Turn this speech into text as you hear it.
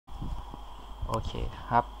โอเค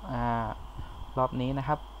ครับรอบนี้นะค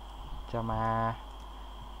รับจะมา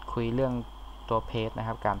คุยเรื่องตัวเพจนะค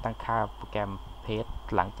รับการตั้งค่าโปรแกรมเพจ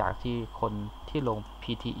หลังจากที่คนที่ลง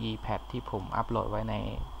PTEPatch ที่ผมอัปโหลดไว้ใน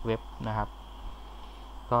เว็บนะครับ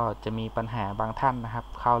ก็จะมีปัญหาบางท่านนะครับ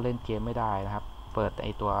เข้าเล่นเกมไม่ได้นะครับเปิดไอ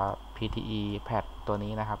ตัว PTEPatch ตัว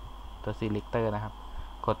นี้นะครับตัว selector นะครับ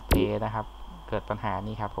กด play นะครับเกิดปัญหา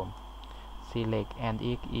นี้ครับผม select and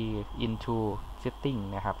exe into setting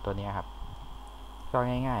นะครับตัวนี้ครับก็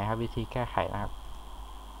ง่ายๆครับวิธีแก้ไขนะครับ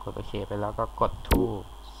กดโอเคไปแล้วก็กด to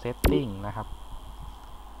setting นะครับ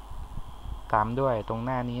ตามด้วยตรงห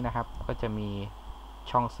น้านี้นะครับก็จะมี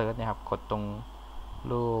ช่องเซิร์ชนะครับกดตรง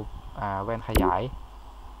รูปแว่นขยาย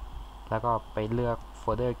แล้วก็ไปเลือกโฟ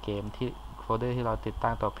ลเดอร์เกมที่โฟลเดอร์ที่เราติด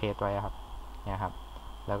ตั้งตัวเพจไว้ครับเนี่ยครับ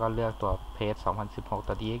แล้วก็เลือกตัวเพจ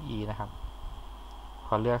2016.exe นะครับพ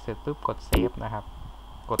อเลือกเสร็จปุ๊บกดเซฟนะครับ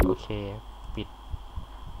กดโอเคปิด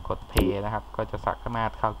กดเพย์นะครับก็จะสามาร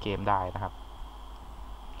ถเข้าเกมได้นะครับ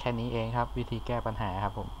แค่นี้เองครับวิธีแก้ปัญหาค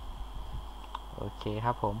รับผมโอเคค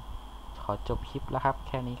รับผมขอจบคลิปแล้วครับแ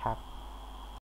ค่นี้ครับ